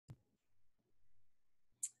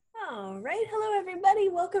All right. Hello, everybody.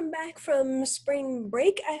 Welcome back from spring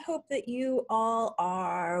break. I hope that you all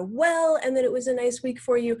are well and that it was a nice week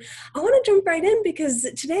for you. I want to jump right in because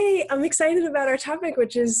today I'm excited about our topic,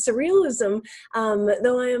 which is surrealism.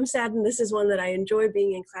 Though I am saddened, this is one that I enjoy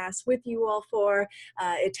being in class with you all for.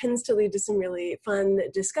 It tends to lead to some really fun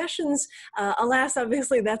discussions. Alas,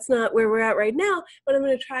 obviously, that's not where we're at right now, but I'm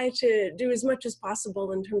going to try to do as much as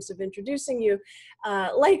possible in terms of introducing you,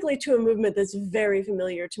 likely to a movement that's very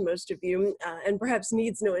familiar to most of you and perhaps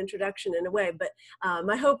needs no introduction in a way. But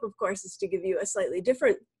my hope, of course, is to give you a slightly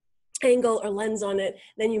different angle or lens on it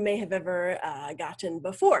than you may have ever gotten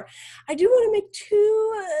before. I do want to make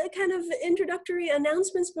two kind of introductory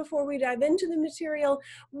announcements before we dive into the material.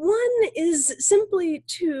 One is simply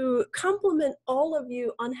to compliment all of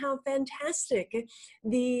you on how fantastic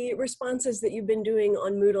the responses that you've been doing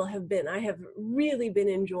on Moodle have been. I have really been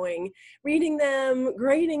enjoying reading them,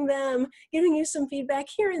 grading them, giving you some feedback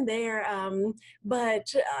here and there,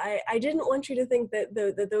 but I didn't want you to think that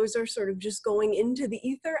those are sort of just going into the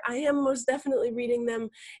ether. I am most definitely reading them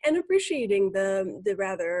and appreciating the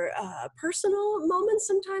rather personal moments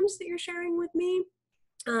sometimes that you're sharing with me.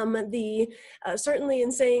 Certainly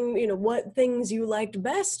in saying, you know, what things you liked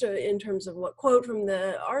best in terms of what quote from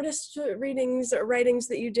the artist readings or writings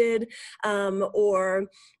that you did, or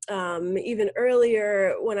even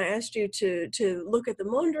earlier when I asked you to look at the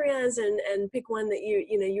Mondrians and pick one that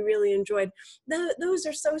you really enjoyed. Those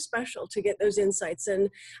are so special to get those insights.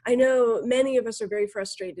 And I know many of us are very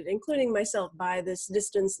frustrated, including myself, by this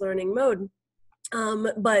distance learning mode.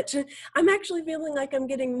 But I'm actually feeling like I'm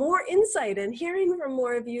getting more insight and hearing from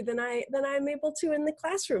more of you than I'm able to in the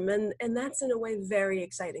classroom, and that's in a way very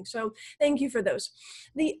exciting. So thank you for those.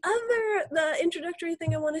 The introductory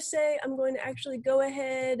thing I want to say, I'm going to actually go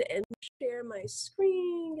ahead and share my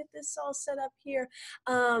screen, get this all set up here.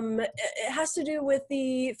 It has to do with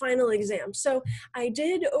the final exam. So I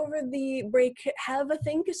did over the break have a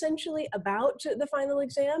think essentially about the final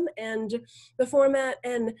exam and the format,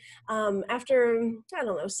 and after, I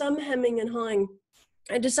don't know, some hemming and hawing,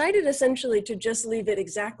 I decided essentially to just leave it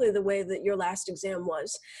exactly the way that your last exam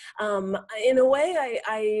was. In a way,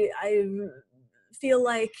 I feel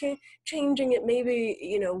like changing it maybe,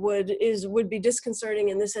 you know, would be disconcerting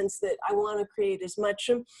in the sense that I want to create as much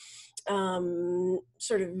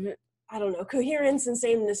sort of, I don't know, coherence and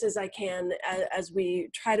sameness as I can as we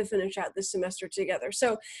try to finish out this semester together.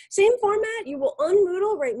 So same format, you will on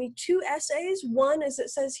Moodle write me 2 essays. One, as it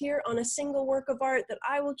says here, on a single work of art that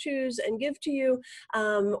I will choose and give to you,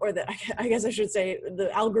 or that I guess I should say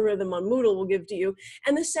the algorithm on Moodle will give to you.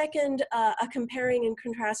 And the second, a comparing and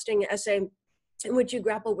contrasting essay in which you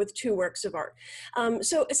grapple with 2 works of art.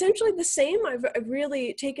 So essentially the same. I've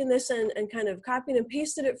really taken this and kind of copied and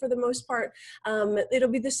pasted it for the most part. It'll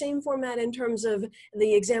be the same format in terms of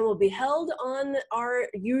the exam will be held on our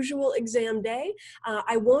usual exam day.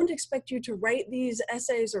 I won't expect you to write these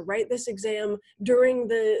essays or write this exam during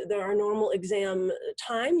our normal exam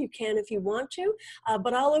time. You can if you want to,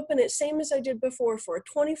 but I'll open it same as I did before for a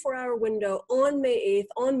 24-hour window on May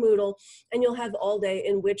 8th on Moodle, and you'll have all day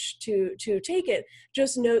in which to take it.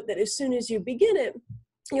 Just note that as soon as you begin it,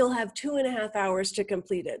 you'll have 2.5 hours to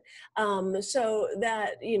complete it. So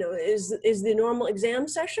that, you know, is the normal exam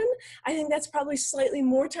session. I think that's probably slightly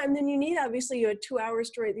more time than you need. Obviously, you had 2 hours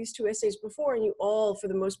to write these 2 essays before, and you all, for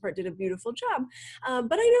the most part, did a beautiful job.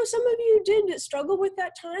 But I know some of you did struggle with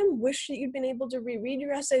that time, wish that you'd been able to reread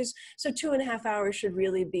your essays, so 2.5 hours should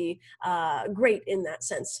really be great in that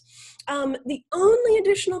sense. The only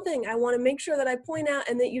additional thing I want to make sure that I point out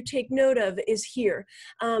and that you take note of is here,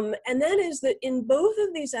 and that is that in both of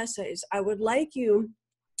these essays, I would like you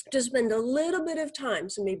to spend a little bit of time,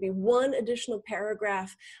 so maybe 1 additional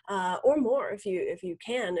paragraph or more if you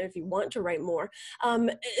can, if you want to write more,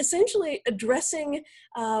 essentially addressing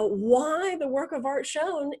why the work of art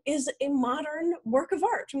shown is a modern work of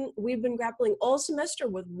art. We've been grappling all semester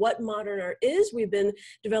with what modern art is. We've been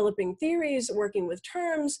developing theories, working with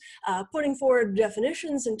terms, putting forward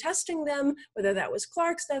definitions and testing them, whether that was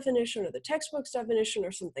Clark's definition or the textbook's definition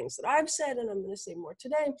or some things that I've said, and I'm going to say more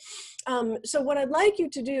today. So what I'd like you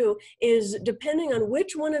to do is, depending on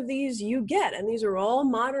which one of these you get, and these are all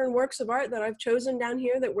modern works of art that I've chosen down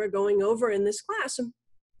here that we're going over in this class,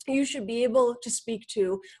 you should be able to speak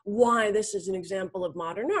to why this is an example of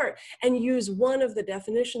modern art and use one of the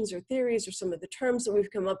definitions or theories or some of the terms that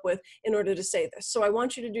we've come up with in order to say this. So I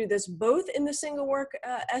want you to do this both in the single work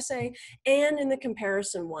essay and in the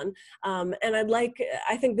comparison one. And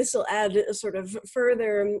I think this will add a sort of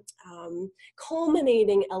further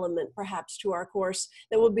culminating element perhaps to our course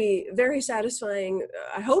that will be very satisfying,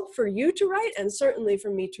 I hope, for you to write and certainly for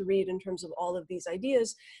me to read in terms of all of these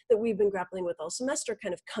ideas that we've been grappling with all semester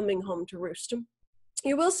kind of coming home to roost.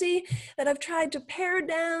 You will see that I've tried to pare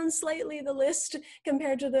down slightly the list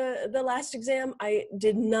compared to the last exam. I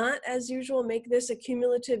did not, as usual, make this a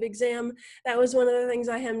cumulative exam. That was one of the things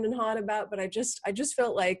I hemmed and hawed about, but I just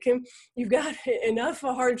felt like you've got enough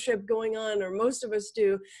hardship going on, or most of us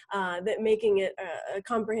do, that making it a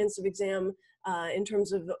comprehensive exam in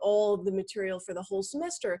terms of all of the material for the whole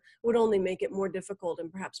semester would only make it more difficult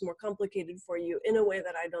and perhaps more complicated for you in a way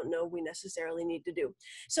that I don't know we necessarily need to do.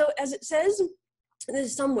 So as it says,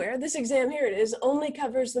 this exam, here it is, only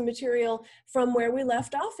covers the material from where we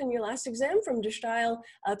left off in your last exam, from De Stijl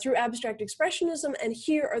through abstract expressionism, and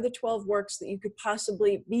here are the 12 works that you could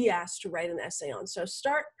possibly be asked to write an essay on. So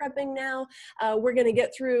start prepping now. We're going to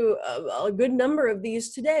get through a good number of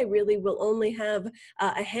these today. Really, we'll only have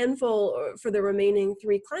a handful for the remaining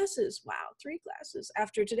 3 classes. Wow, 3 classes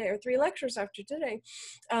after today, or 3 lectures after today.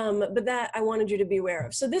 But that I wanted you to be aware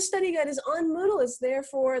of. So this study guide is on Moodle. It's there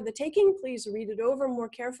for the taking. Please read it over more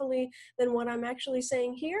carefully than what I'm actually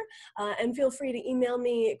saying here, and feel free to email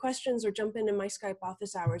me questions or jump into my Skype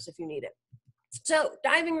office hours if you need it. So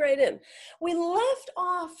diving right in, we left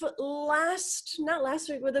off not last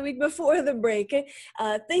week, but the week before the break,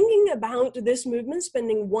 thinking about this movement,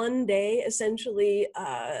 spending one day essentially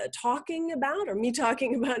talking about, or me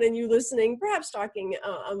talking about and you listening, perhaps talking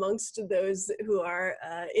amongst those who are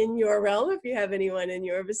in your realm, if you have anyone in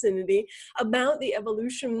your vicinity, about the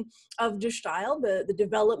evolution of De Stijl, the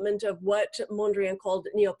development of what Mondrian called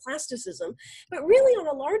neoplasticism. But really on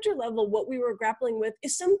a larger level, what we were grappling with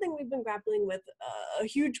is something we've been grappling with a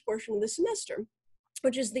huge portion of the semester,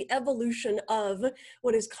 which is the evolution of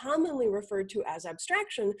what is commonly referred to as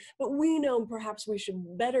abstraction, but we know perhaps we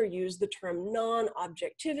should better use the term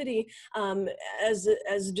non-objectivity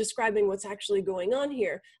as describing what's actually going on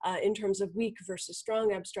here in terms of weak versus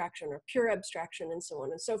strong abstraction, or pure abstraction, and so on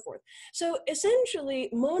and so forth. So essentially,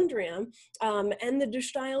 Mondrian and the De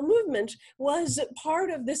Stijl movement was part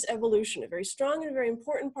of this evolution, a very strong and very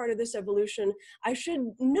important part of this evolution. I should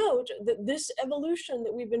note that this evolution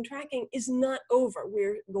that we've been tracking is not over.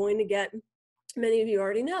 We're going to get, many of you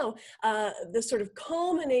already know, the sort of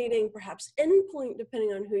culminating, perhaps endpoint,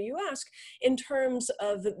 depending on who you ask, in terms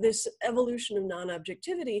of this evolution of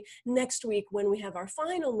non-objectivity next week when we have our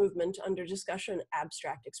final movement under discussion,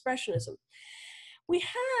 abstract expressionism. We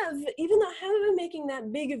have, even though I haven't been making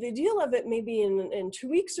that big of a deal of it, maybe in 2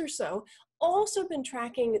 weeks or so, also been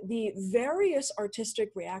tracking the various artistic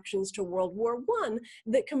reactions to World War I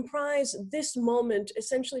that comprise this moment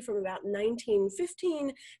essentially from about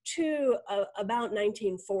 1915 to about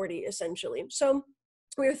 1940, essentially. So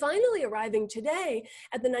we're finally arriving today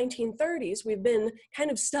at the 1930s. We've been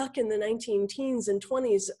kind of stuck in the 19-teens and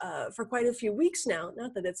 20s for quite a few weeks now,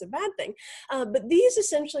 not that it's a bad thing, but these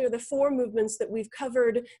essentially are the 4 movements that we've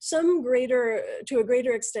covered to a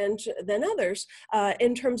greater extent than others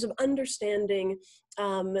in terms of understanding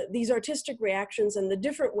these artistic reactions and the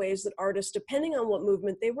different ways that artists, depending on what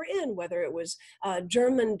movement they were in, whether it was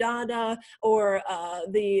German Dada or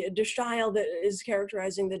the De Stijl that is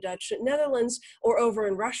characterizing the Dutch Netherlands, or over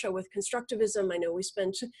in Russia with constructivism. I know we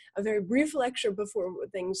spent a very brief lecture before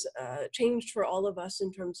things changed for all of us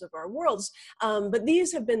in terms of our worlds, but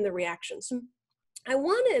these have been the reactions. I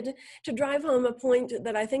wanted to drive home a point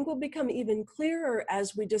that I think will become even clearer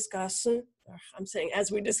as we discuss, I'm saying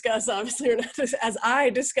as we discuss, obviously, or not as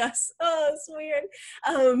I discuss, it's weird,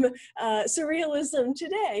 surrealism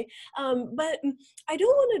today. But I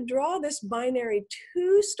don't want to draw this binary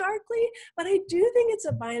too starkly, but I do think it's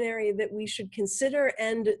a binary that we should consider,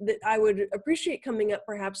 and that I would appreciate coming up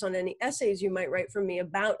perhaps on any essays you might write for me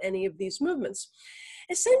about any of these movements.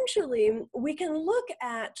 Essentially, we can look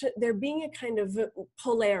at there being a kind of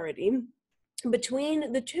polarity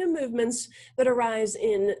between the 2 movements that arise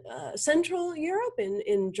in Central Europe,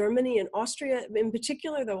 in Germany and Austria in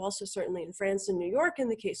particular, though also certainly in France and New York in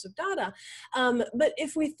the case of Dada. But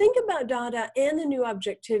if we think about Dada and the new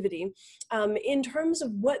objectivity in terms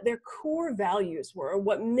of what their core values were,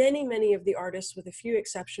 what many of the artists with a few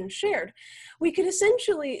exceptions shared, we could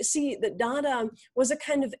essentially see that Dada was a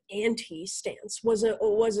kind of anti-stance, was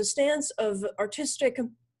a stance of artistic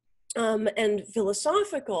and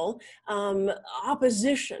philosophical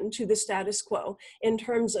opposition to the status quo in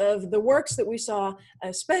terms of the works that we saw,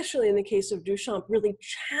 especially in the case of Duchamp, really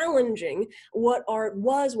challenging what art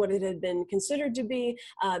was, what it had been considered to be,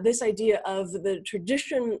 this idea of the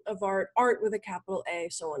tradition of art with a capital A,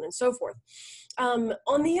 so on and so forth. On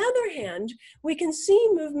the other hand, we can see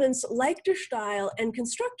movements like De Stijl and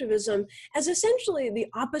constructivism as essentially the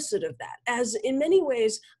opposite of that, as in many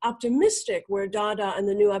ways optimistic, where Dada and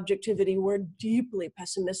the new objectivity were deeply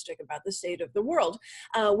pessimistic about the state of the world.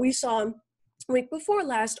 We saw week before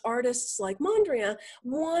last, artists like Mondrian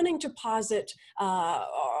wanting to posit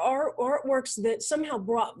artworks that somehow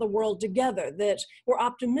brought the world together, that were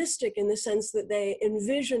optimistic in the sense that they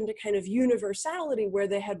envisioned a kind of universality where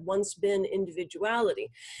there had once been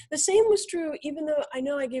individuality. The same was true, even though I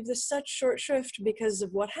know I gave this such short shrift because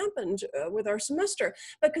of what happened with our semester,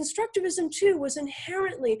 but constructivism too was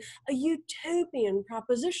inherently a utopian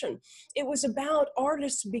proposition. It was about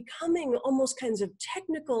artists becoming almost kinds of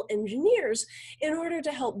technical engineers in order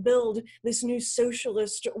to help build this new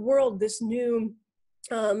socialist world, this new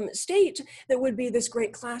state that would be this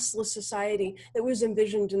great classless society that was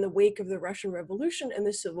envisioned in the wake of the Russian Revolution and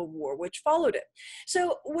the Civil War, which followed it.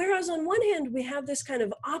 So whereas on one hand, we have this kind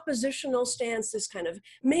of oppositional stance, this kind of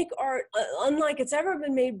make art unlike it's ever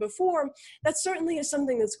been made before, that certainly is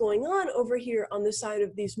something that's going on over here on the side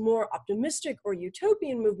of these more optimistic or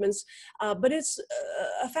utopian movements, but it's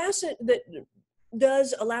a facet that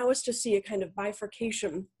does allow us to see a kind of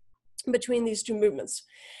bifurcation between these two movements.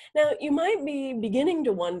 Now, you might be beginning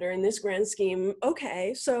to wonder in this grand scheme,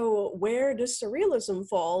 okay, so where does surrealism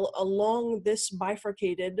fall along this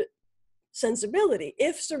bifurcated sensibility?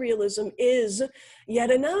 If surrealism is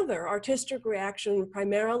yet another artistic reaction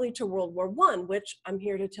primarily to World War I, which I'm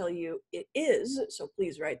here to tell you it is, so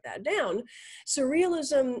please write that down,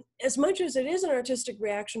 surrealism, as much as it is an artistic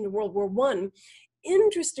reaction to World War I,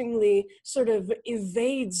 interestingly sort of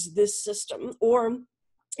evades this system, or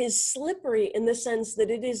is slippery in the sense that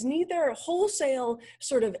it is neither wholesale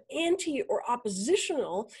sort of anti or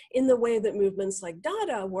oppositional in the way that movements like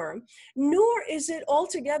Dada were, nor is it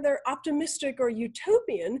altogether optimistic or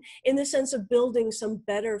utopian in the sense of building some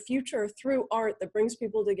better future through art that brings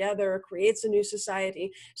people together, creates a new society.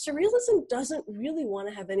 Surrealism doesn't really want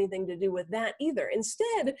to have anything to do with that either.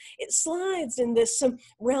 Instead, it slides in this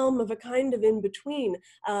realm of a kind of in-between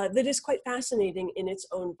that is quite fascinating in its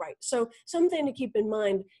own right. So something to keep in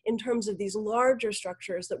mind in terms of these larger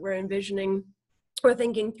structures that we're envisioning or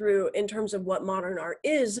thinking through in terms of what modern art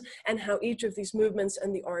is and how each of these movements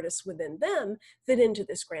and the artists within them fit into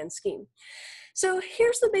this grand scheme. So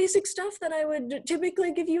here's the basic stuff that I would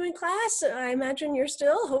typically give you in class. I imagine you're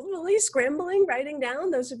still hopefully scrambling, writing down.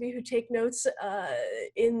 Those of you who take notes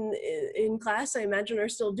in class, I imagine are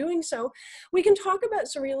still doing so. We can talk about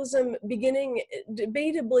surrealism beginning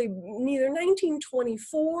debatably neither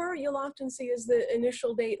 1924, you'll often see as the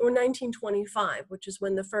initial date, or 1925, which is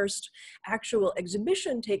when the first actual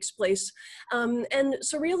exhibition takes place. And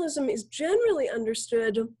surrealism is generally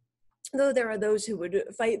understood, though there are those who would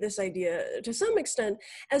fight this idea to some extent,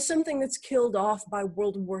 as something that's killed off by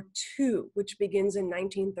World War II, which begins in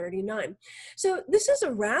 1939. So this is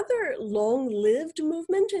a rather long-lived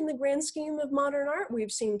movement in the grand scheme of modern art.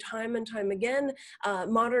 We've seen time and time again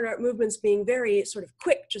modern art movements being very sort of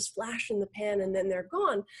quick, just flash in the pan and then they're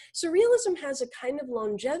gone. Surrealism has a kind of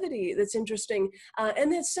longevity that's interesting,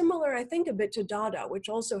 and that's similar, I think, a bit to Dada, which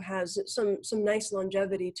also has some nice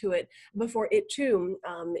longevity to it before it too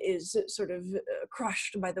is sort of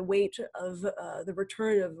crushed by the weight of the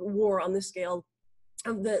return of war on the scale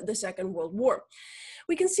of the Second World War.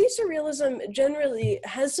 We can see surrealism generally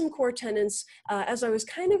has some core tenets, as I was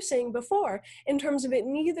kind of saying before, in terms of it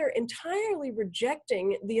neither entirely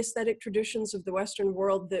rejecting the aesthetic traditions of the Western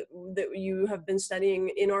world that you have been studying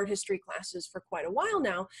in art history classes for quite a while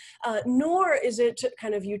now, nor is it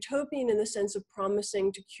kind of utopian in the sense of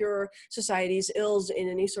promising to cure society's ills in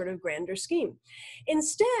any sort of grander scheme.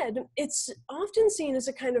 Instead, it's often seen as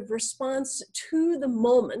a kind of response to the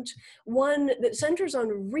moment, one that centers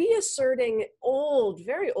on reasserting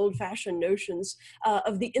very old-fashioned notions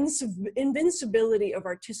of the invincibility of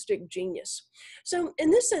artistic genius. So in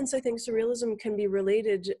this sense, I think surrealism can be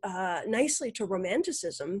related nicely to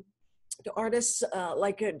Romanticism, to artists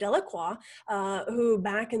like Delacroix, who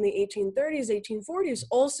back in the 1830s, 1840s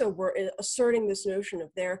also were asserting this notion of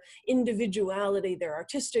their individuality, their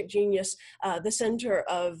artistic genius, the center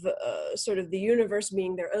of sort of the universe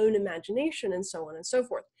being their own imagination, and so on and so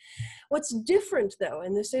forth. What's different though,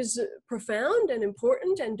 and this is profound and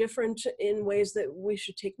important and different in ways that we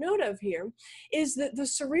should take note of here, is that the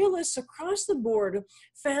surrealists across the board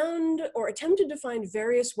found or attempted to find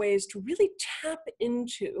various ways to really tap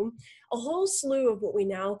into a whole slew of what we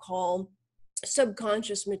now call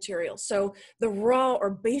subconscious material. So the raw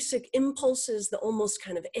or basic impulses, the almost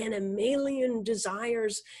kind of animalian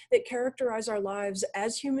desires that characterize our lives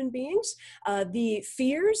as human beings, the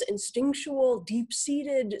fears, instinctual,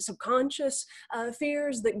 deep-seated, subconscious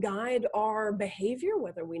fears that guide our behavior,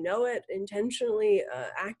 whether we know it, intentionally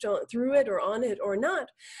act on through it or on it or not.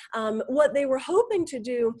 What they were hoping to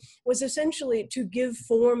do was essentially to give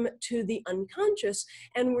form to the unconscious,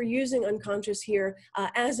 and we're using unconscious here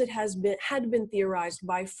as it had been theorized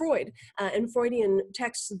by Freud. In Freudian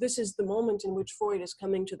texts, this is the moment in which Freud is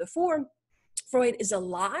coming to the fore. Freud is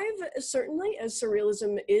alive, certainly, as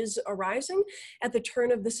surrealism is arising. At the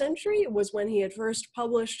turn of the century, it was when he had first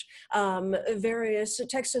published various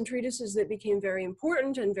texts and treatises that became very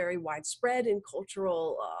important and very widespread in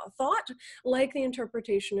cultural thought, like the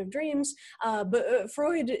interpretation of dreams. But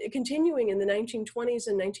Freud, continuing in the 1920s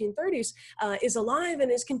and 1930s, is alive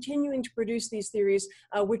and is continuing to produce these theories,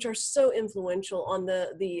 which are so influential on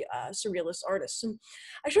the surrealist artists. And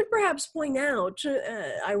I should perhaps point out,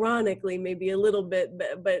 ironically, maybe a little bit,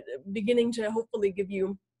 but beginning to hopefully give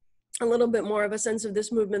you a little bit more of a sense of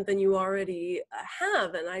this movement than you already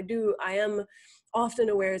have. And I am often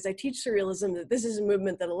aware as I teach surrealism that this is a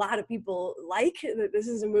movement that a lot of people like, that this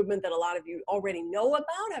is a movement that a lot of you already know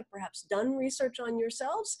about, have perhaps done research on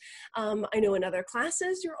yourselves. I know in other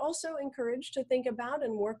classes you're also encouraged to think about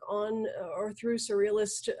and work on or through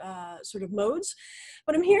surrealist sort of modes.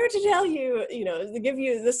 But I'm here to tell you, to give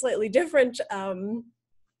you the slightly different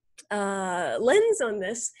lens on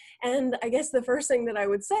this. And I guess the first thing that I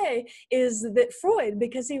would say is that Freud,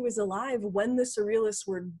 because he was alive when the surrealists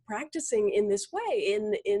were practicing in this way,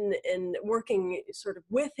 in working sort of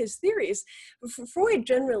with his theories, Freud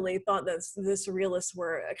generally thought that the surrealists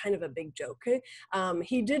were a kind of a big joke.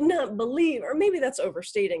 He did not believe, or maybe that's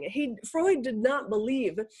overstating it, Freud did not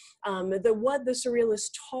believe that what the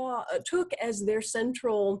surrealists took as their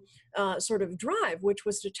central sort of drive, which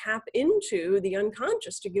was to tap into the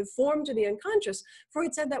unconscious, to give form to the unconscious.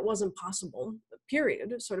 Freud said that wasn't possible,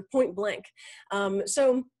 period, sort of point blank.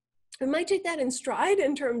 So we might take that in stride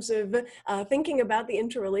in terms of thinking about the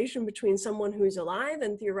interrelation between someone who's alive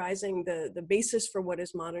and theorizing the basis for what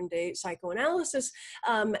is modern day psychoanalysis,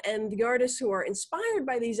 and the artists who are inspired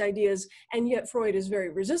by these ideas, and yet Freud is very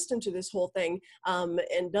resistant to this whole thing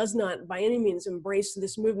and does not by any means embrace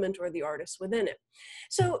this movement or the artists within it.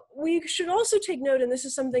 So we should also take note, and this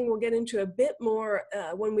is something we'll get into a bit more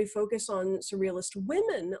when we focus on surrealist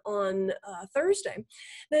women on Thursday,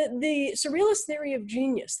 that the surrealist theory of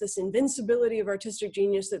genius, this invincibility of artistic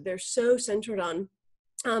genius that they're so centered on,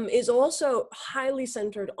 is also highly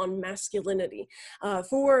centered on masculinity.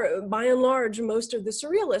 For, by and large, most of the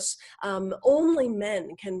surrealists, only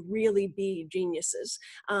men can really be geniuses.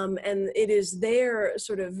 And it is their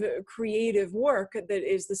sort of creative work that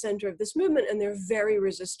is the center of this movement, and they're very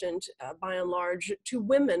resistant, by and large, to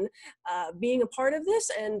women being a part of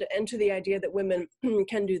this and to the idea that women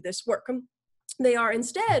can do this work. They are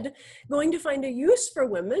instead going to find a use for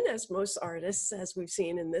women, as most artists, as we've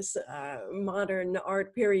seen in this modern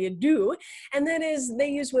art period, do, and that is they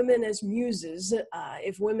use women as muses.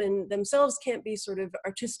 If women themselves can't be sort of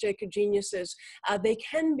artistic geniuses, they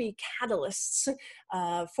can be catalysts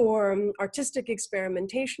for artistic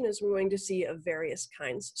experimentation, as we're going to see, of various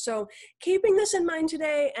kinds. So keeping this in mind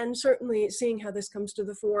today, and certainly seeing how this comes to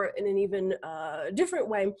the fore in an even different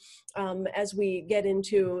way as we get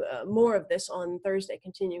into more of this on Thursday,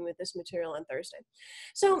 continuing with this material on Thursday.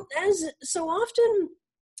 So as so often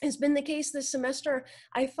has been the case this semester,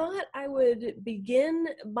 I thought I would begin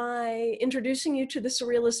by introducing you to the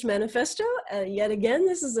Surrealist Manifesto. Yet again,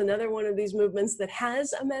 this is another one of these movements that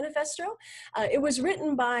has a manifesto. It was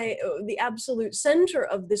written by the absolute center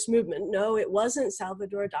of this movement. No, it wasn't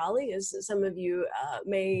Salvador Dali, as some of you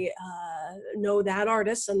may know that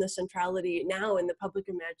artist and the centrality now in the public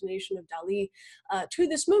imagination of Dali to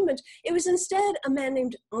this movement. It was instead a man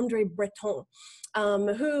named André Breton,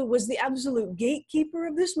 who was the absolute gatekeeper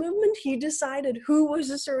of this movement. He decided who was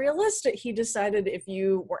a surrealist. He decided if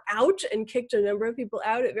you were out, and kicked a number of people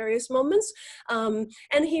out at various moments. And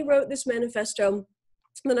he wrote this manifesto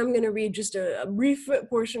Then I'm going to read just a brief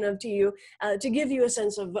portion of to you to give you a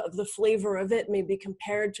sense of the flavor of it, maybe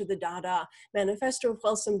compared to the Dada Manifesto of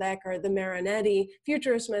Felsenbeck, the Marinetti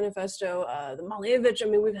Futurist Manifesto, the Malevich. I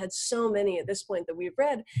mean, we've had so many at this point that we've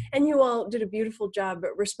read, and you all did a beautiful job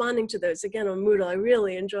responding to those. Again, on Moodle, I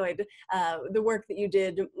really enjoyed the work that you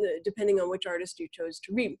did, depending on which artist you chose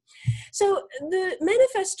to read. So the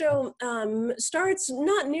manifesto starts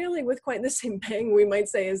not nearly with quite the same bang, we might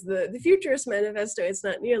say, as the Futurist Manifesto. It's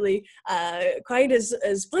not nearly quite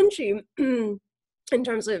as punchy in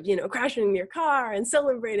terms of, you know, crashing your car and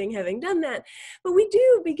celebrating having done that. But we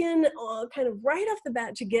do begin kind of right off the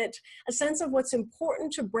bat to get a sense of what's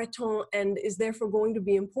important to Breton and is therefore going to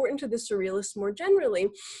be important to the Surrealists more generally,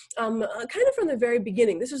 kind of from the very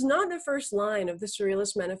beginning. This is not the first line of the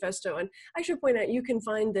Surrealist Manifesto, and I should point out you can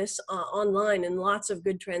find this online in lots of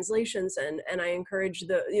good translations, and I encourage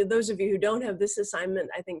those of you who don't have this assignment,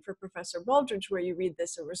 I think for Professor Baldridge, where you read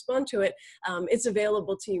this and respond to it, it's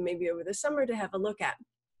available to you maybe over the summer to have a look at.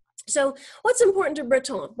 So what's important to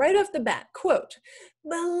Breton? Right off the bat, quote,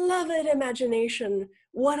 "Beloved imagination,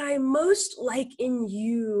 what I most like in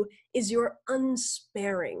you is your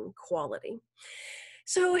unsparing quality."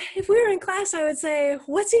 So if we were in class, I would say,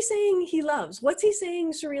 what's he saying he loves? What's he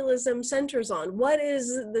saying Surrealism centers on? What is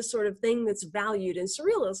the sort of thing that's valued in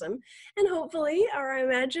Surrealism? And hopefully, or I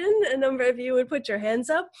imagine, a number of you would put your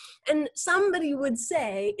hands up, and somebody would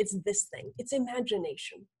say, it's this thing, it's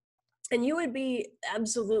imagination. And you would be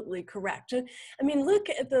absolutely correct. I mean, look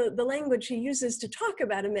at the language he uses to talk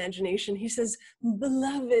about imagination. He says,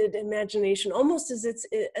 beloved imagination, almost as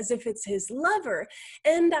if it's his lover.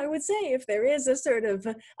 And I would say if there is a sort of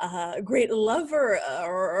great lover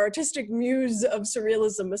or artistic muse of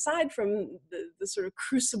Surrealism, aside from the sort of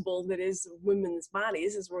crucible that is women's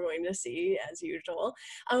bodies, as we're going to see as usual,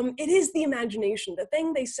 it is the imagination, the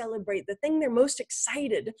thing they celebrate, the thing they're most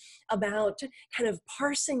excited about kind of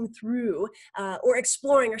parsing through or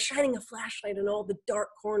exploring or shining a flashlight in all the dark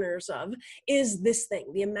corners of, is this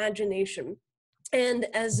thing, the imagination. And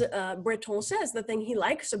as Breton says, the thing he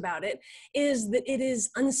likes about it is that it is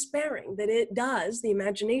unsparing, that it does, the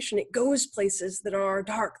imagination, it goes places that are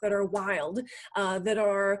dark, that are wild, that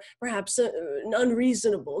are perhaps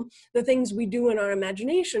unreasonable. The things we do in our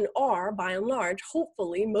imagination are, by and large,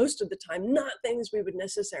 hopefully, most of the time, not things we would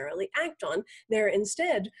necessarily act on. They're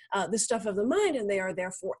instead the stuff of the mind, and they are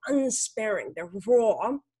therefore unsparing. They're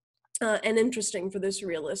raw. And interesting for the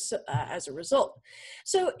Surrealists as a result.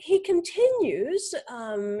 So he continues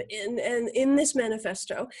in this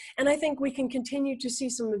manifesto, and I think we can continue to see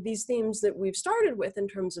some of these themes that we've started with in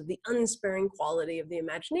terms of the unsparing quality of the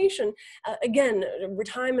imagination, again,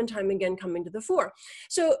 time and time again coming to the fore.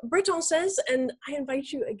 So Breton says, and I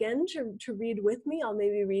invite you again to read with me. I'll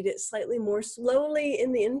maybe read it slightly more slowly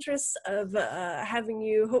in the interest of having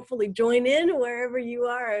you hopefully join in wherever you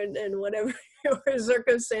are and whatever your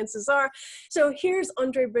circumstances are. So here's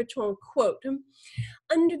André Breton, quote,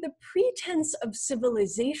 "Under the pretense of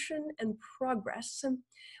civilization and progress,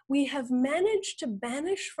 we have managed to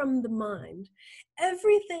banish from the mind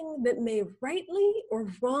everything that may rightly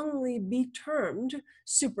or wrongly be termed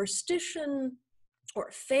superstition or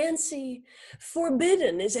fancy.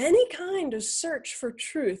 Forbidden is any kind of search for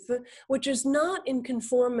truth which is not in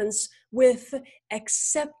conformance with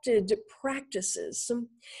accepted practices.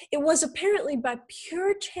 It was apparently by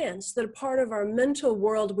pure chance that a part of our mental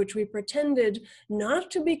world which we pretended not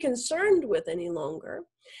to be concerned with any longer,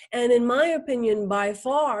 and in my opinion, by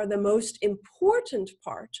far the most important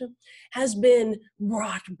part, has been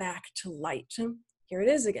brought back to light." Here it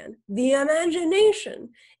is again. "The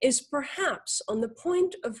imagination is perhaps on the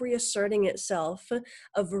point of reasserting itself,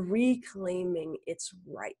 of reclaiming its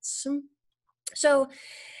rights." So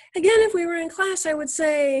again, if we were in class, I would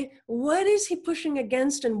say, what is he pushing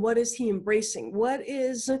against and what is he embracing? What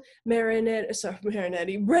is Breton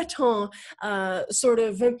sort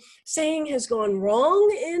of saying has gone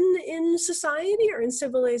wrong in society or in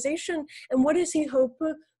civilization? And what does he hope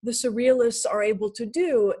the Surrealists are able to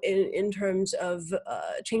do in terms of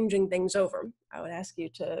changing things over? I would ask you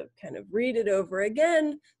to kind of read it over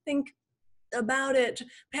again, think about it,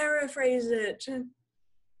 paraphrase it.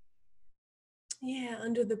 Yeah,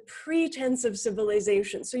 under the pretense of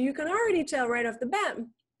civilization. So you can already tell right off the bat,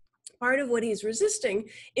 part of what he's resisting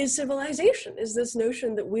is civilization, is this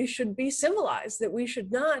notion that we should be civilized, that we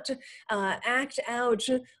should not act out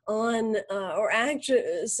on or act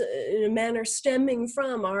in a manner stemming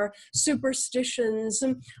from our superstitions,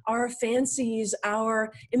 our fancies,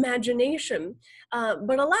 our imagination.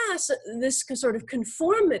 But alas, this sort of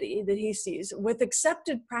conformity that he sees with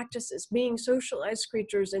accepted practices, being socialized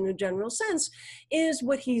creatures in a general sense, is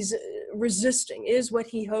what he's resisting, is what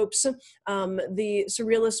he hopes the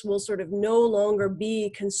surrealists will sort of no longer be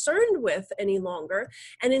concerned with any longer.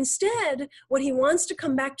 And instead, what he wants to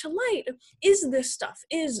come back to light is this stuff,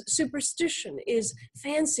 is superstition, is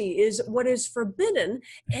fancy, is what is forbidden,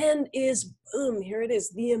 and is, boom, here it is,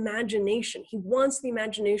 the imagination. He wants the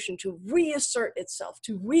imagination to reassert itself,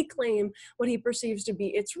 to reclaim what he perceives to be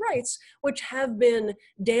its rights, which have been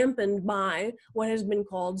dampened by what has been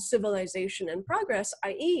called civilization and progress,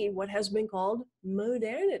 i.e. what has been called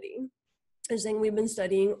modernity, a thing we've been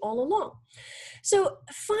studying all along. So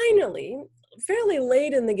finally, fairly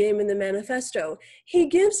late in the game in the manifesto, he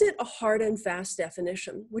gives it a hard and fast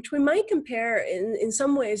definition, which we might compare in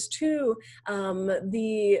some ways to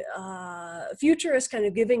the futurists kind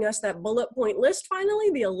of giving us that bullet point list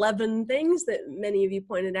finally, the 11 things that many of you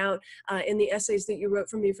pointed out in the essays that you wrote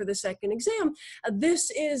for me for the second exam.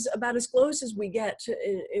 This is about as close as we get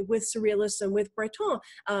with surrealists and with Breton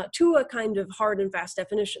to a kind of hard and fast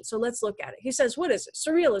definition. So let's look at it. He says, what is it?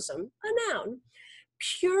 Surrealism, a noun.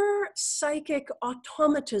 Pure psychic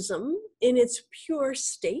automatism in its pure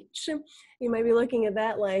state. You might be looking at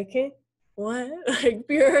that like, what? Like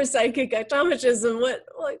pure psychic automatism? What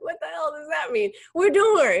the hell does that mean? Well,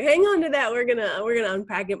 don't worry, hang on to that. We're gonna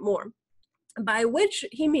unpack it more. By which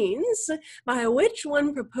he means, by which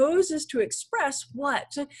one proposes to express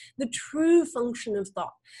what? The true function of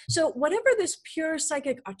thought. So whatever this pure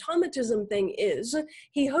psychic automatism thing is,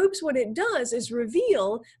 he hopes what it does is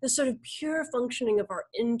reveal the sort of pure functioning of our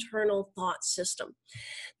internal thought system.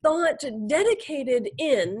 Thought dedicated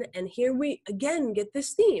in, and here we again get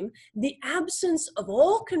this theme, the absence of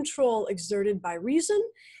all control exerted by reason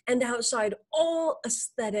and outside all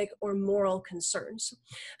aesthetic or moral concerns.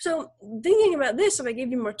 So thinking about this, if I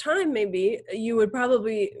gave you more time, maybe you would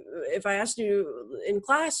probably, if I asked you in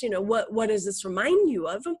class, what does this remind you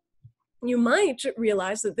of? You might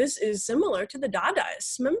realize that this is similar to the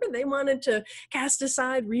Dadaists. Remember, they wanted to cast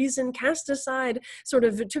aside reason, cast aside sort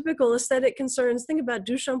of typical aesthetic concerns. Think about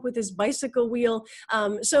Duchamp with his bicycle wheel.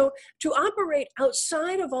 So to operate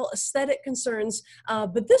outside of all aesthetic concerns,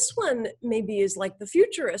 but this one maybe is like the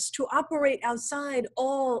futurists, to operate outside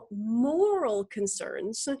all moral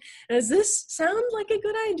concerns. Does this sound like a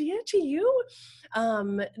good idea to you?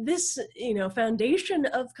 This, foundation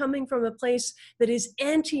of coming from a place that is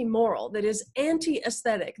anti-moral, that is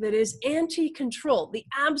anti-aesthetic, that is anti-control, the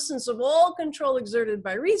absence of all control exerted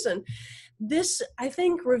by reason. This, I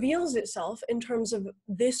think, reveals itself in terms of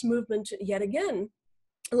this movement yet again,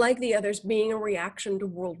 like the others, being a reaction to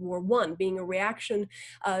World War I, being a reaction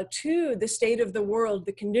to the state of the world,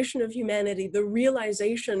 the condition of humanity, the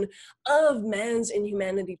realization of man's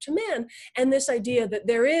inhumanity to man, and this idea that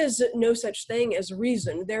there is no such thing as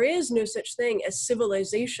reason, there is no such thing as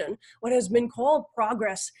civilization. What has been called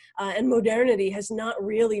progress and modernity has not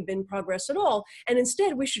really been progress at all, and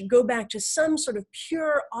instead we should go back to some sort of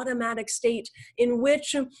pure automatic state in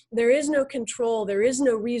which there is no control, there is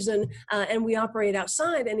no reason, and we operate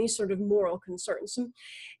outside any sort of moral concerns. If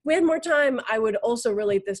we had more time, I would also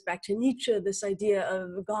relate this back to Nietzsche. This idea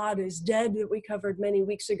of God is dead that we covered many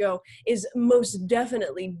weeks ago is most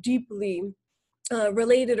definitely deeply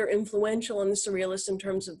related or influential on the surrealists in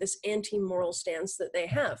terms of this anti-moral stance that they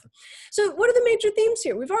have. So what are the major themes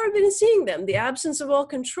here? We've already been seeing them. The absence of all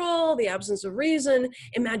control, the absence of reason.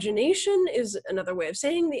 Imagination is another way of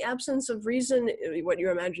saying the absence of reason. What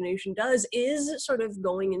your imagination does is sort of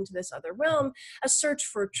going into this other realm. A search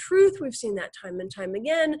for truth, we've seen that time and time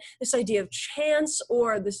again. This idea of chance,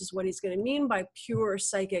 or this is what he's going to mean by pure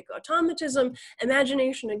psychic automatism.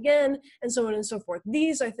 Imagination again, and so on and so forth.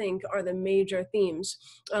 These, I think, are the major themes.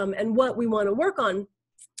 And what we want to work on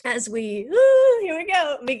as we, here we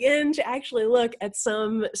go, begin to actually look at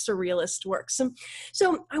some surrealist works.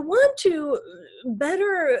 So I want to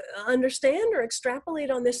better understand or extrapolate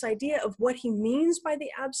on this idea of what he means by the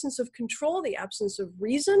absence of control, the absence of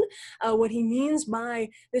reason, what he means by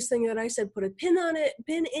this thing that I said, put a pin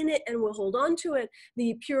in it, and we'll hold on to it,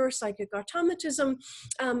 the pure psychic automatism,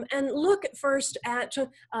 and look first at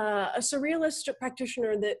a surrealist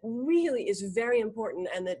practitioner that really is very important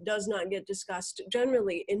and that does not get discussed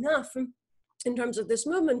generally enough, in terms of this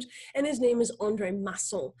movement, and his name is André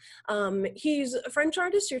Masson. He's a French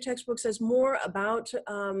artist. Your textbook says more about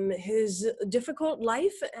his difficult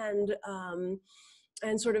life and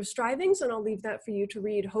sort of strivings, and I'll leave that for you to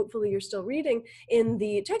read. Hopefully you're still reading in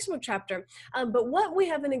the textbook chapter. But what we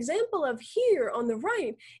have an example of here on the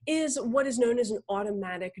right is what is known as an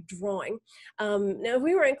automatic drawing. Now, if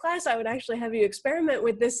we were in class, I would actually have you experiment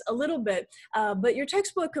with this a little bit, but your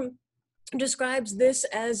textbook describes this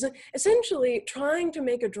as essentially trying to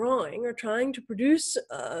make a drawing or trying to produce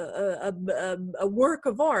a work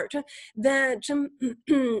of art that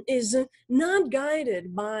is not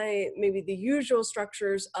guided by maybe the usual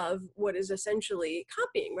structures of what is essentially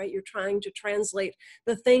copying, right? You're trying to translate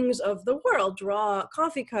the things of the world, draw a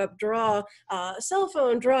coffee cup, draw a cell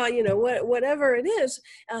phone, draw, you know, whatever it is,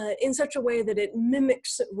 in such a way that it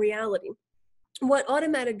mimics reality. What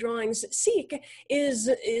automatic drawings seek is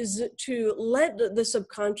to let the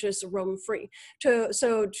subconscious roam free.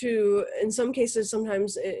 So in some cases,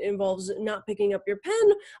 sometimes it involves not picking up your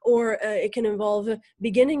pen, or it can involve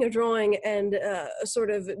beginning a drawing and sort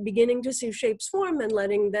of beginning to see shapes form and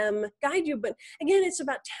letting them guide you. But again, it's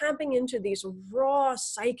about tapping into these raw,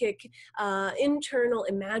 psychic, internal,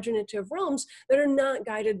 imaginative realms that are not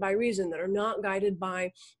guided by reason, that are not guided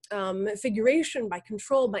by figuration, by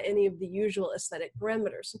control, by any of the usual aesthetic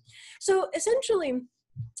parameters. So essentially,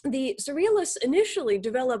 the Surrealists initially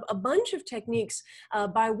develop a bunch of techniques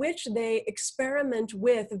by which they experiment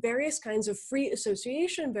with various kinds of free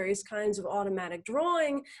association, various kinds of automatic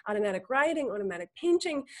drawing, automatic writing, automatic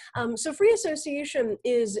painting. So free association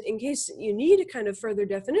is, in case you need a kind of further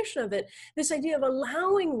definition of it, this idea of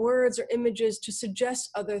allowing words or images to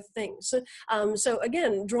suggest other things. So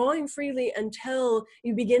again, drawing freely until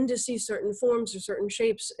you begin to see certain forms or certain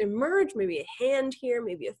shapes emerge, maybe a hand here,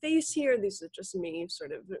 maybe a face here. These are just me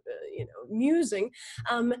sort of musing,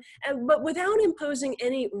 but without imposing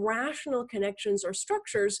any rational connections or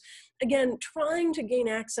structures, again, trying to gain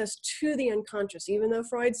access to the unconscious, even though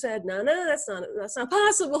Freud said, no, that's not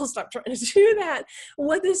possible, stop trying to do that.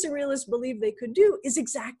 What the Surrealists believed they could do is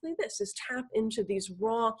exactly this, is tap into these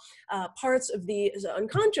raw parts of the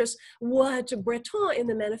unconscious, what Breton in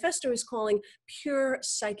the manifesto is calling pure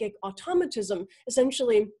psychic automatism,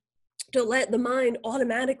 essentially to let the mind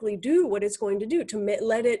automatically do what it's going to do, to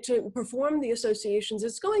let it to perform the associations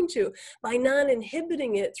it's going to, by not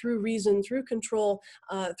inhibiting it through reason, through control,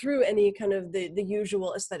 through any kind of the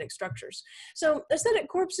usual aesthetic structures. So aesthetic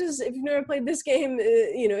corpses, if you've never played this game,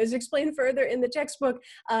 is explained further in the textbook,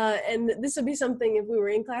 and this would be something if we were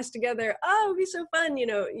in class together, oh, it would be so fun,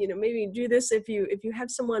 maybe do this if you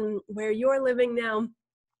have someone where you're living now,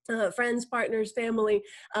 friends, partners, family.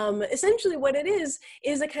 Essentially what it is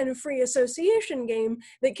a kind of free association game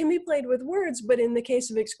that can be played with words, but in the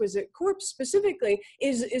case of Exquisite Corpse specifically,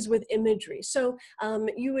 is with imagery. So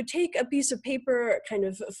you would take a piece of paper, kind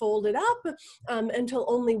of fold it up until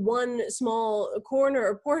only one small corner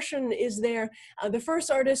or portion is there. The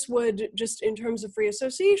first artist would, just in terms of free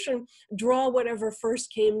association, draw whatever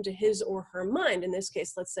first came to his or her mind. In this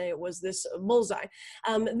case, let's say it was this bullseye.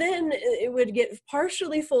 Then it would get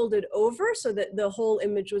partially folded over so that the whole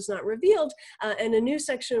image was not revealed, and a new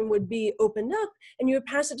section would be opened up, and you would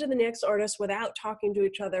pass it to the next artist without talking to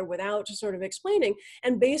each other, without sort of explaining,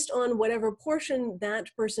 and based on whatever portion that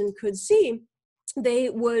person could see, they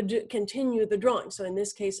would continue the drawing. So in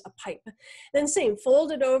this case, a pipe. Then same,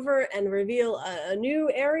 fold it over and reveal a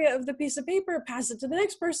new area of the piece of paper, pass it to the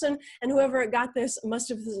next person, and whoever got this must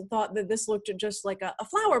have thought that this looked just like a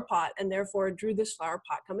flower pot, and therefore drew this flower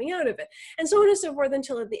pot coming out of it. And so on and so forth,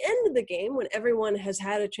 until at the end of the game, when everyone has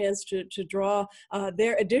had a chance to draw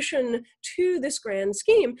their addition to this grand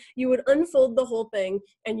scheme, you would unfold the whole thing,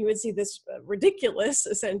 and you would see this ridiculous,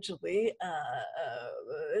 essentially,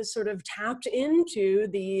 sort of tapped into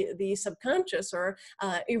the subconscious, or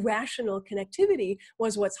irrational connectivity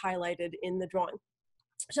was what's highlighted in the drawing.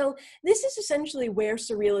 So this is essentially where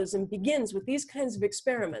Surrealism begins, with these kinds of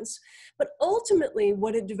experiments. But ultimately,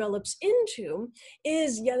 what it develops into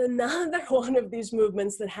is yet another one of these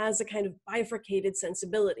movements that has a kind of bifurcated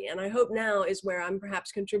sensibility. And I hope now is where I'm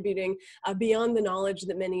perhaps contributing beyond the knowledge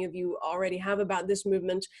that many of you already have about this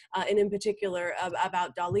movement, and in particular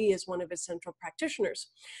about Dali as one of its central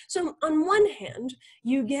practitioners. So on one hand,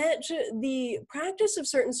 you get the practice of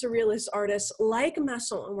certain Surrealist artists like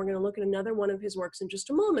Masson, and we're going to look at another one of his works in just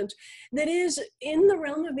a moment, that is in the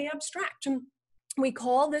realm of the abstract. We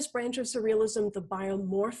call this branch of surrealism the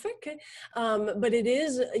biomorphic, but it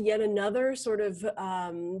is yet another sort of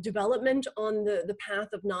development on the path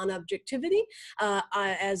of non-objectivity.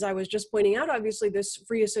 As I was just pointing out, obviously this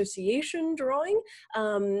free association drawing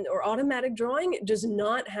or automatic drawing does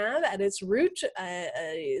not have at its root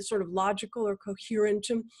a sort of logical or coherent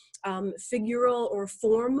figural or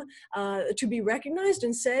form to be recognized.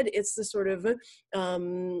 Instead, it's the sort of the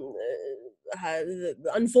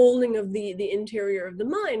unfolding of the interior of the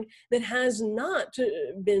mind that has not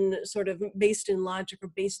been sort of based in logic or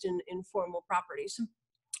based in formal properties.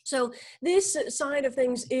 So this side of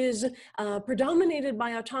things is predominated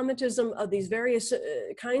by automatism of these various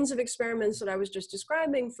kinds of experiments that I was just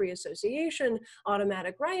describing: free association,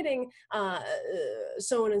 automatic writing,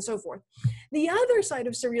 so on and so forth. The other side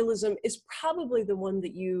of surrealism is probably the one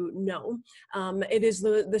that you know. It is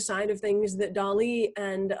the side of things that Dali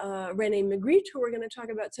and René Magritte, who we're going to talk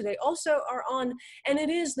about today, also are on, and it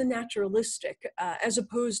is the naturalistic as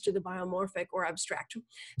opposed to the biomorphic or abstract.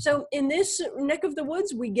 So in this neck of the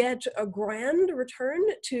woods, we get a grand return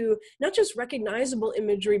to not just recognizable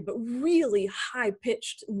imagery, but really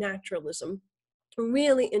high-pitched naturalism.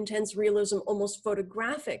 Really intense realism, almost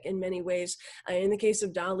photographic in many ways, in the case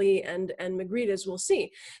of Dali and Magritte, as we'll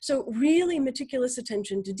see. So really meticulous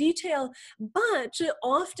attention to detail, but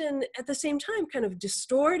often at the same time kind of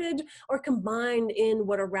distorted or combined in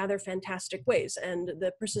what are rather fantastic ways. And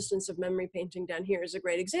the persistence of memory painting down here is a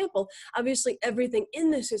great example. Obviously, everything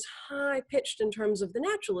in this is high-pitched in terms of the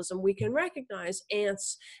naturalism. We can recognize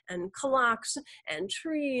ants and clocks and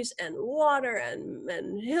trees and water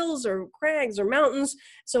and hills or crags or mountains,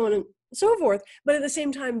 so on and so forth. But at the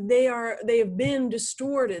same time, they have been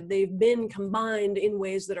distorted. They've been combined in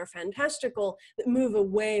ways that are fantastical, that move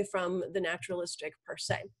away from the naturalistic per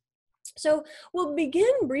se. So we'll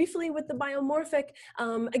begin briefly with the biomorphic.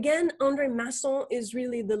 Again, André Masson is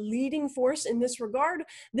really the leading force in this regard.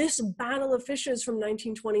 This Battle of Fishes from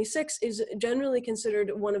 1926 is generally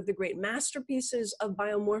considered one of the great masterpieces of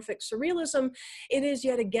biomorphic surrealism. It is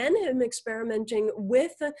yet again him experimenting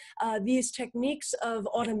with these techniques of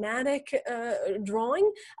automatic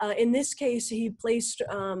drawing. In this case, he placed,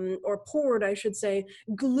 or poured, I should say,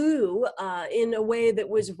 glue in a way that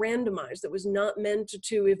was randomized, that was not meant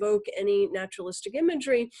to evoke any naturalistic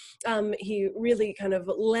imagery. He really kind of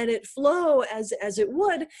let it flow as it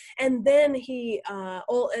would, and then he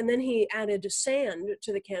added sand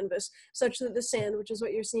to the canvas, such that the sand, which is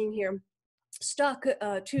what you're seeing here, stuck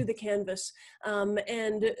to the canvas,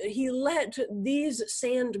 and he let these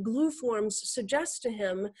sand glue forms suggest to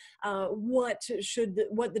him what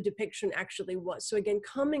the depiction actually was. So again,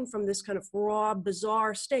 coming from this kind of raw,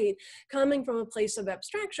 bizarre state, coming from a place of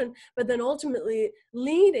abstraction, but then ultimately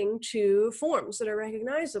leading to forms that are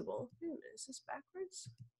recognizable. Is this backwards?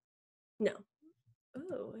 No.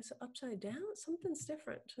 Oh, is it upside down? Something's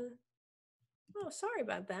different. Oh, sorry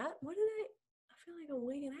about that. What did I feel like I'm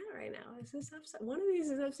winging out right now. Is this upside? One of these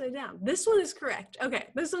is upside down. This one is correct. Okay,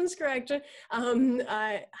 this one's correct. Well,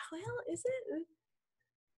 is it?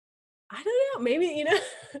 I don't know. Maybe, you know.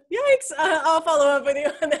 Yikes! I'll follow up with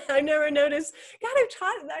you on that. I never noticed. God,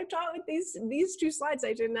 I've taught with these two slides.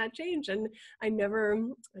 I did not change, and I never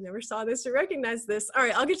saw this or recognized this. All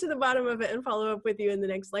right, I'll get to the bottom of it and follow up with you in the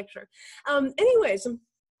next lecture. Anyways.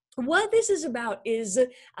 What this is about is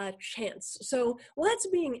chance. So what's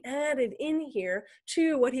being added in here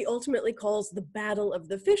to what he ultimately calls the Battle of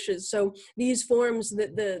the Fishes. So these forms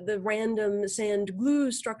that the random sand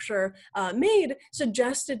glue structure made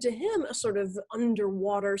suggested to him a sort of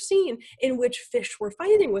underwater scene in which fish were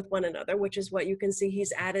fighting with one another, which is what you can see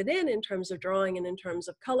he's added in terms of drawing and in terms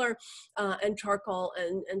of color and charcoal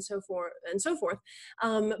and so forth and so forth.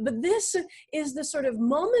 But this is the sort of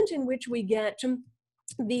moment in which we get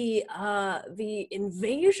the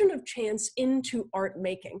invasion of chance into art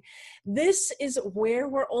making. This is where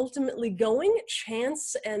we're ultimately going.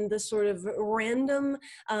 Chance and the sort of random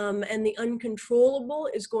and the uncontrollable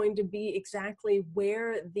is going to be exactly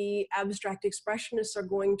where the abstract expressionists are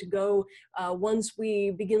going to go once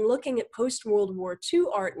we begin looking at post-World War II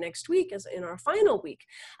art next week, as in our final week.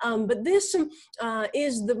 But this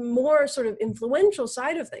is the more sort of influential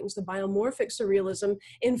side of things, the biomorphic surrealism,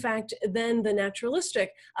 in fact, than the naturalistic,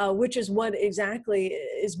 which is what exactly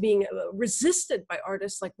is being resisted by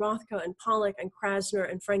artists like Rothko and Pollock and Krasner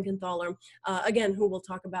and Frankenthaler, again, who we'll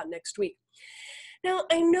talk about next week. Now,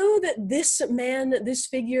 I know that this man, this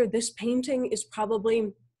figure, this painting is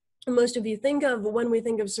probably most of you think of when we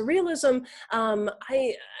think of surrealism.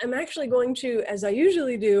 I am actually going to, as I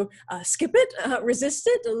usually do, skip it, resist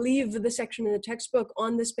it, leave the section in the textbook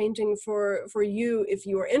on this painting for you if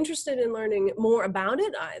you are interested in learning more about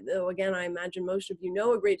it. Though again, I imagine most of you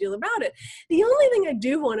know a great deal about it. The only thing I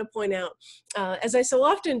do want to point out, as I so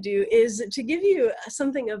often do, is to give you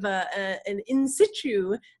something of an in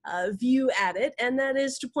situ view at it, and that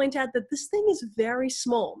is to point out that this thing is very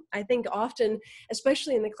small. I think often,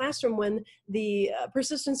 especially in the classroom, when the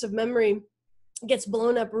persistence of memory gets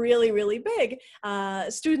blown up really, really big,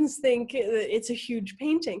 students think it's a huge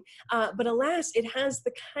painting. But alas, it has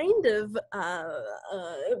the kind of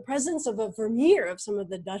presence of a Vermeer of some of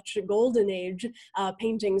the Dutch Golden Age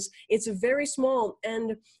paintings. It's very small,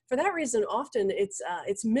 and for that reason, often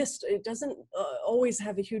it's missed. It doesn't always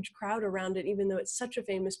have a huge crowd around it, even though it's such a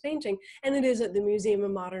famous painting. And it is at the Museum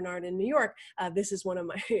of Modern Art in New York. This is one of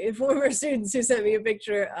my former students who sent me a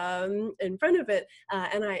picture in front of it.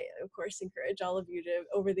 And I, of course, encourage all of you to,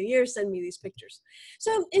 over the years, send me these pictures.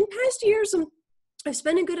 So in past years, I've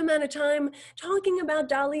spent a good amount of time talking about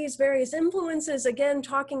Dali's various influences, again,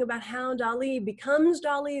 talking about how Dali becomes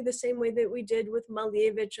Dali, the same way that we did with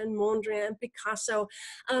Malevich and Mondrian and Picasso.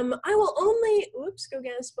 I will only, oops,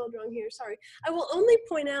 Gauguin spelled wrong here, sorry. I will only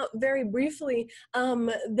point out very briefly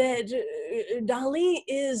that Dali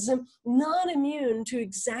is not immune to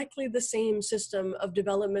exactly the same system of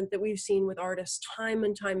development that we've seen with artists time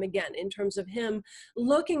and time again, in terms of him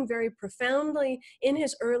looking very profoundly in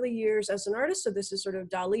his early years as an artist. So this is sort of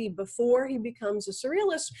Dali before he becomes a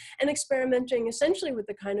surrealist, and experimenting essentially with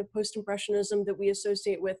the kind of post-impressionism that we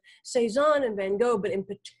associate with Cezanne and Van Gogh, but in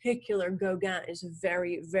particular Gauguin is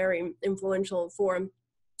very, very influential for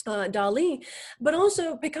Dali, but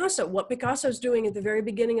also Picasso. What Picasso's doing at the very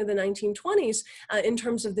beginning of the 1920s in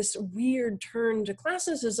terms of this weird turn to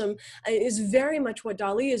classicism is very much what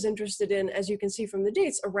Dali is interested in, as you can see from the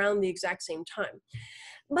dates, around the exact same time.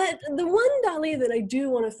 But the one Dali that I do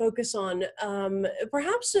want to focus on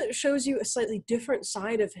perhaps shows you a slightly different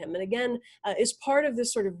side of him, and again is part of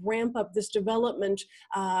this sort of ramp up, this development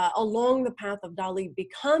along the path of Dali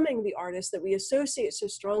becoming the artist that we associate so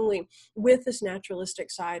strongly with this naturalistic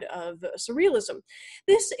side of surrealism.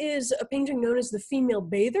 This is a painting known as The Female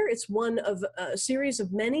Bather. It's one of a series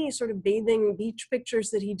of many sort of bathing beach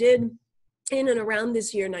pictures that he did in and around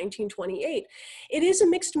this year, 1928. It is a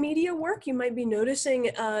mixed media work. You might be noticing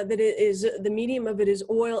that it is, the medium of it is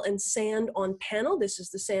oil and sand on panel. This is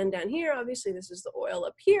the sand down here. Obviously, this is the oil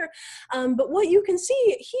up here. But what you can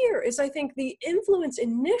see here is, I think, the influence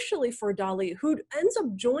initially for Dali, who ends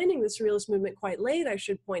up joining the Surrealist movement quite late, I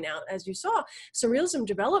should point out. As you saw, Surrealism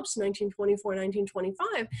develops 1924,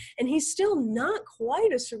 1925, and he's still not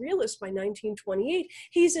quite a Surrealist by 1928.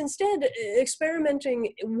 He's instead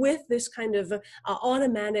experimenting with this kind of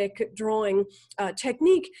automatic drawing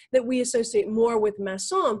technique that we associate more with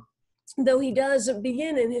Masson, though he does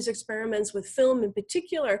begin in his experiments with film in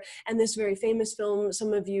particular, and this very famous film,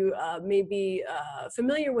 some of you may be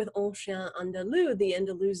familiar with Un Chien Andalou, the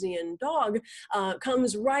Andalusian dog,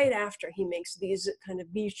 comes right after he makes these kind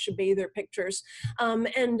of beach bather pictures,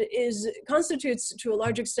 and constitutes to a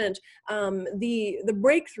large extent the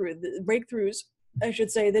breakthroughs, I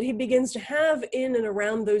should say, that he begins to have in and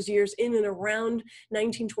around those years, in and around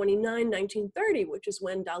 1929, 1930, which is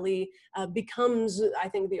when Dali becomes, I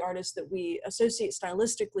think, the artist that we associate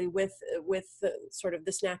stylistically with sort of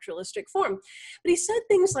this naturalistic form. But he said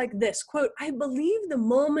things like this, quote, "I believe the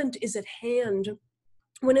moment is at hand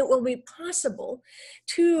when it will be possible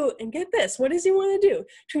to," and get this, what does he want to do?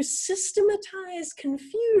 "To systematize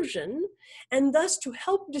confusion and thus to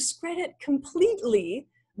help discredit completely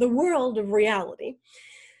the world of reality."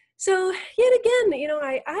 So yet again, you know,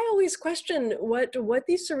 I always question what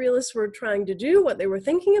these surrealists were trying to do, what they were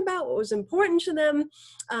thinking about, what was important to them.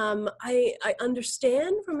 I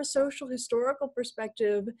understand from a social historical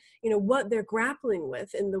perspective, you know, what they're grappling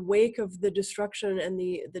with in the wake of the destruction and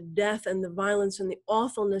the death and the violence and the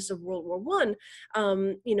awfulness of World War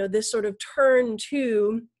I. You know, this sort of turn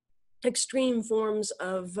to extreme forms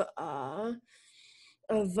of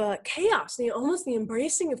chaos, almost the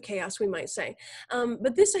embracing of chaos, we might say.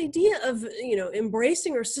 But this idea of, you know,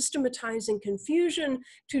 embracing or systematizing confusion,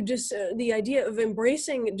 to the idea of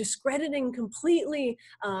embracing, discrediting completely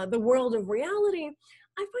the world of reality,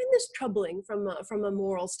 find this troubling from a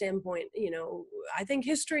moral standpoint. You know, I think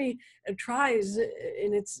history tries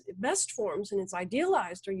in its best forms, in its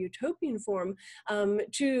idealized or utopian form,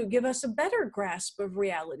 to give us a better grasp of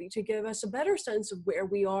reality, to give us a better sense of where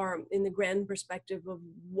we are in the grand perspective of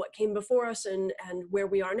what came before us and where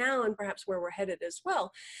we are now, and perhaps where we're headed as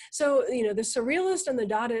well. So, you know, the surrealist and the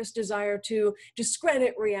Dadaist desire to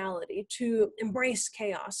discredit reality, to embrace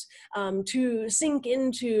chaos, to sink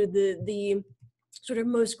into the sort of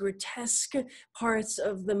most grotesque parts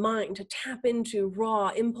of the mind, to tap into raw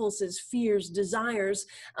impulses, fears, desires,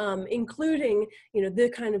 including, you know, the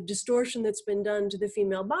kind of distortion that's been done to the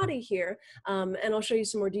female body here. And I'll show you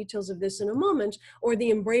some more details of this in a moment, or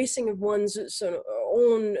the embracing of one's sort of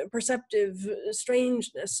own perceptive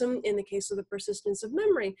strangeness in the case of the persistence of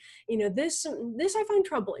memory. You know, this I find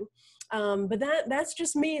troubling. But that's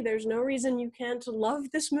just me. There's no reason you can't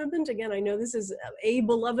love this movement. Again, I know this is a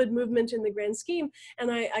beloved movement in the grand scheme,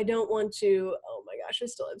 and I don't want to, oh my gosh, I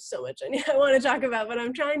still have so much I want to talk about, but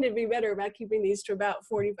I'm trying to be better about keeping these to about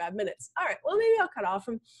 45 minutes. All right, well, maybe I'll cut off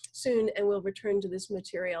soon and we'll return to this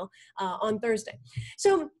material on Thursday.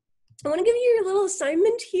 So I want to give you a little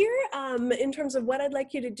assignment here in terms of what I'd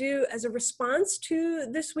like you to do as a response to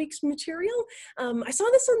this week's material. I saw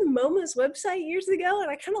this on the MoMA's website years ago, and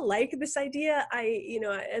I kind of like this idea. You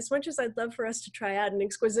know, as much as I'd love for us to try out an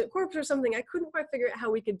exquisite corpse or something, I couldn't quite figure out how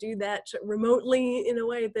we could do that remotely in a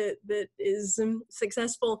way that is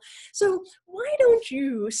successful. So why don't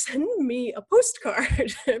you send me a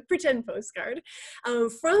postcard, a pretend postcard,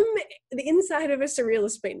 from the inside of a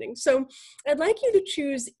surrealist painting? So I'd like you to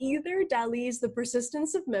choose either Dali's The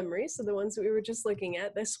Persistence of Memory, so the ones that we were just looking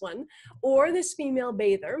at, this one, or this female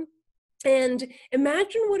bather, and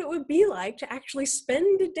imagine what it would be like to actually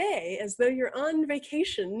spend a day as though you're on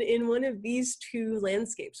vacation in one of these two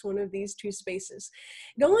landscapes, one of these two spaces.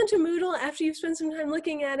 Go onto Moodle after you've spent some time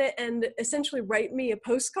looking at it and essentially write me a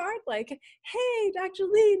postcard like, hey, Dr.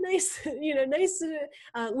 Lee, nice, you know, nice,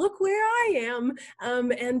 look where I am,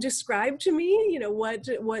 and describe to me, you know, what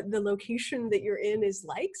the location that you're in is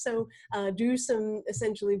like. So do some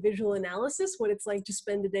essentially visual analysis, what it's like to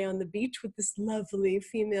spend a day on the beach with this lovely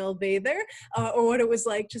female bather, or what it was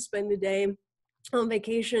like to spend a day on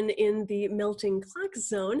vacation in the melting clock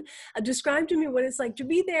zone. Describe to me what it's like to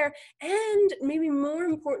be there, and maybe more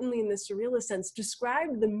importantly in the surrealist sense,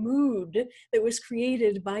 describe the mood that was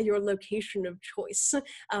created by your location of choice. So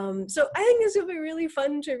I think this will be really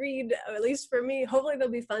fun to read, at least for me. Hopefully they'll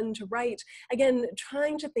be fun to write. Again,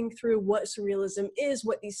 trying to think through what surrealism is,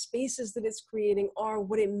 what these spaces that it's creating are,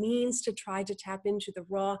 what it means to try to tap into the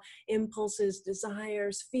raw impulses,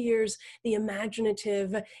 desires, fears, the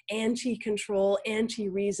imaginative, anti-control,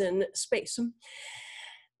 anti-reason space.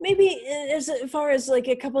 Maybe as far as like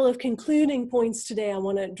a couple of concluding points today, I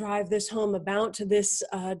want to drive this home about this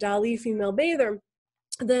Dali female bather,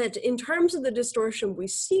 that in terms of the distortion we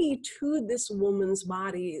see to this woman's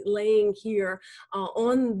body laying here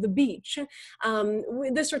on the beach,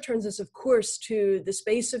 this returns us, of course, to the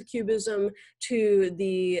space of Cubism, to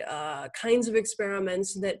the kinds of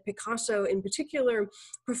experiments that Picasso in particular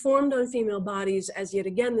performed on female bodies as yet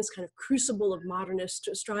again this kind of crucible of modernist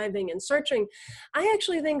striving and searching. I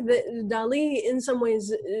actually think that Dali in some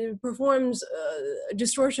ways performs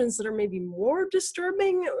distortions that are maybe more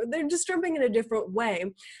disturbing. They're disturbing in a different way.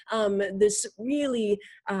 This really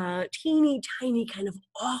teeny tiny kind of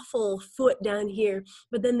awful foot down here,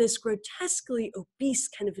 but then this grotesquely obese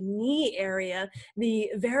kind of knee area, the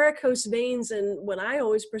varicose veins, and what I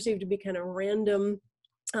always perceive to be kind of random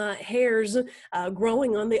hairs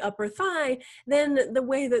growing on the upper thigh, then the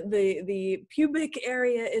way that the pubic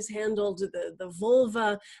area is handled, the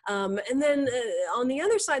vulva, and then on the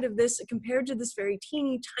other side of this, compared to this very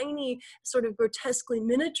teeny tiny sort of grotesquely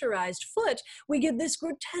miniaturized foot, we get this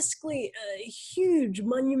grotesquely huge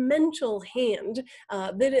monumental hand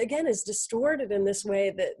that again is distorted in this way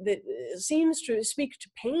that seems to speak to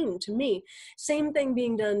pain to me. Same thing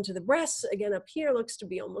being done to the breasts. Again, up here looks to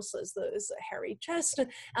be almost as a hairy chest.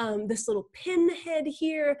 This little pinhead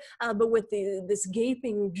here, but with this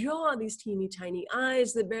gaping jaw, these teeny tiny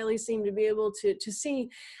eyes that barely seem to be able to see.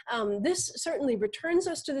 This certainly returns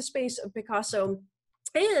us to the space of Picasso,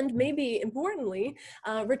 and maybe importantly,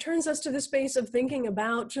 returns us to the space of thinking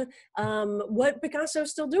about what Picasso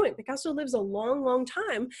is still doing. Picasso lives a long, long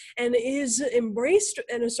time and is embraced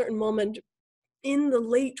in a certain moment in the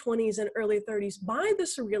late 20s and early 30s by the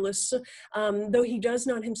surrealists, though he does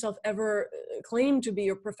not himself ever claim to be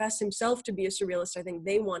or profess himself to be a surrealist. I think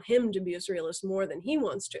they want him to be a surrealist more than he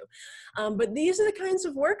wants to. But these are the kinds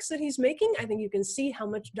of works that he's making. I think you can see how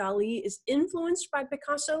much Dali is influenced by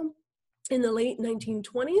Picasso. in the late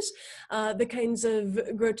 1920s, the kinds of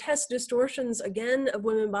grotesque distortions, again, of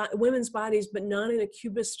women's bodies, but not in a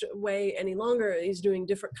cubist way any longer. He's doing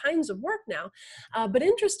different kinds of work now. But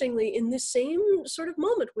interestingly, in this same sort of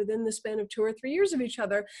moment, within the span of 2 or 3 years of each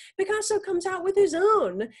other, Picasso comes out with his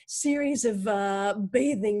own series of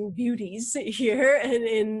bathing beauties here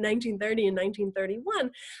in 1930 and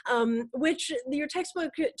 1931, which your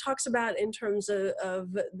textbook talks about in terms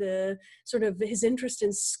of the sort of his interest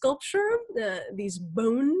in sculpture. These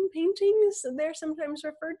bone paintings, they're sometimes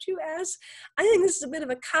referred to as. I think this is a bit of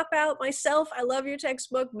a cop-out myself. I love your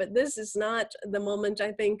textbook, but this is not the moment,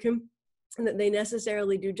 I think, that they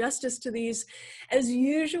necessarily do justice to these. As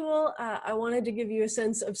usual, I wanted to give you a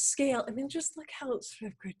sense of scale. I mean, just look how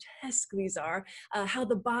sort of grotesque these are, how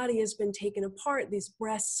the body has been taken apart, these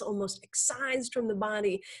breasts almost excised from the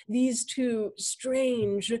body, these two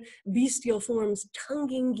strange bestial forms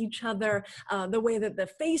tonguing each other, the way that the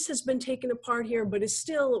face has been taken apart here, but is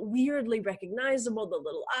still weirdly recognizable, the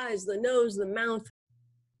little eyes, the nose, the mouth.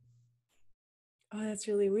 Oh, that's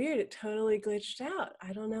really weird. It totally glitched out.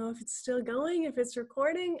 I don't know if it's still going, if it's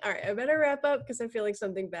recording. All right, I better wrap up because I feel like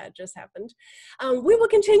something bad just happened. We will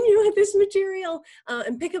continue with this material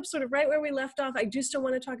and pick up sort of right where we left off. I do still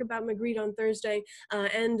want to talk about Magritte on Thursday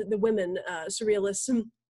and the women surrealists,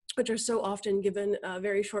 which are so often given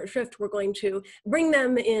very short shrift. We're going to bring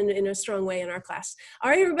them in a strong way in our class.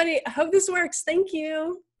 All right, everybody, I hope this works. Thank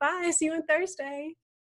you. Bye, see you on Thursday.